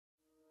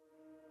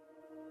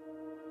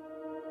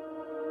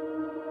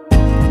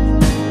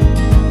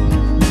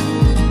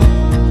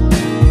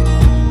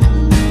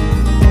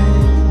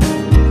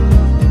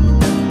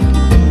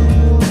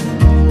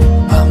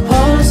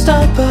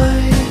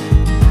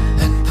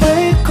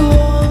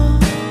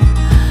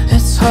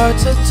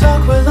to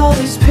talk with all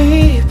these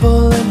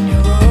people in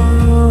your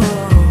room.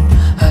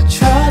 I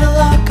try to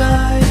lock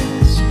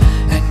eyes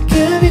and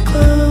give you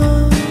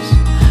clues,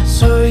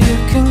 so you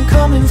can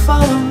come and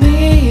follow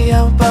me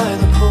out by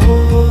the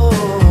pool.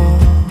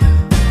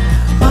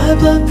 My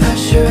blood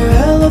pressure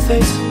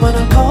elevates when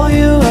I call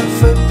you up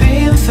for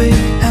being fake.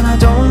 And I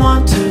don't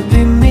want to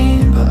be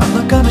mean, but I'm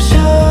not gonna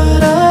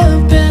shut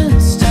up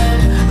instead.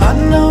 I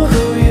know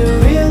who you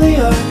really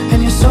are,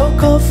 and your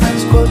so-called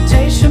friends,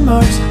 quotation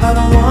marks. I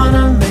don't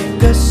wanna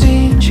make a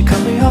scene. She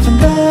cut me off and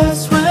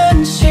that's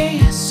when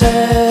she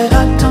said,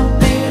 I don't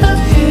need a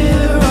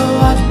hero,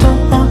 I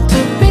don't want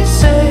to be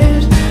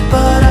saved,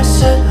 but I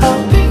said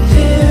I'll be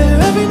here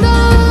every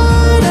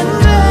night and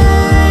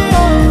day.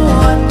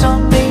 Oh, I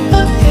don't need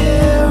a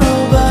hero,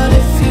 but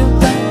if you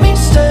let me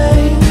stay,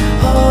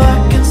 oh, I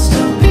can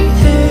still be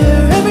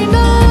here every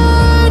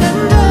night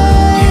and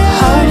day. You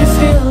hide your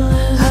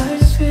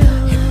feelings, you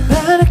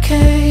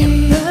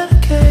medicate,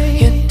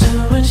 you're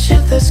doing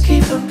shit that's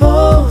keeping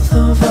both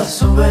of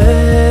us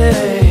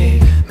away.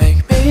 Make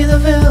me the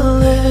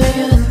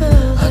villain,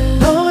 I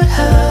know it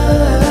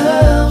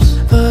helps,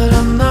 but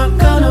I'm not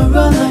gonna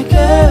run like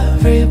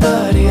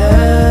everybody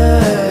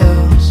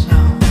else. No.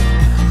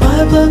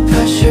 My blood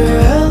pressure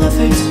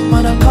elevates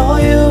when I call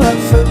you up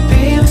for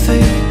being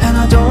fake. And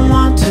I don't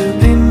want to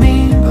be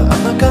mean, but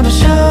I'm not gonna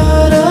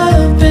shut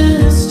up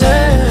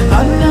instead.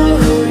 I know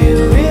who you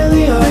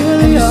really are,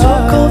 and your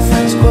so-called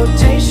friends,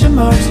 quotation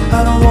marks.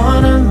 I don't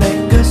wanna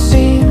make a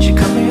scene. She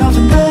cut me off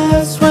and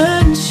that's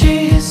when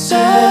she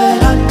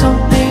said, I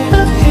don't need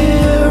a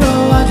hero,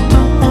 I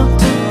don't want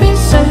to be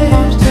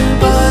saved,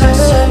 but I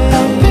said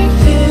I'll be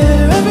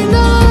here every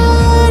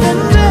night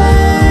and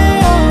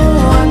day.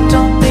 Oh, I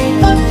don't need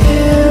a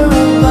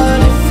hero, but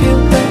if you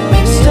let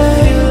me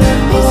stay,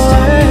 oh,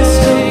 I can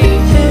still be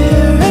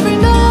here every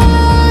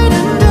night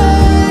and day.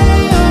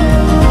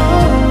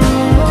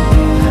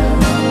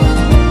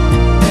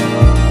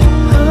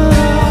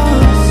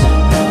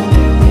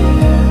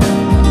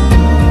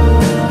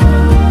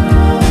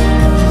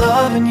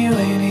 Loving you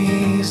ain't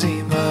easy,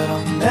 but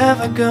I'm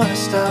never gonna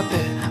stop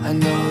it. I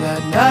know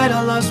that night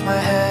I lost my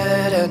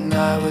head and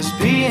I was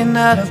being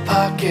out of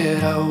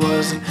pocket. I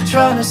wasn't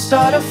trying to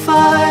start a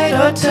fight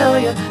or tell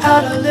you how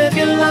to live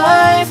your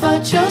life. I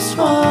just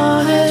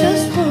wanted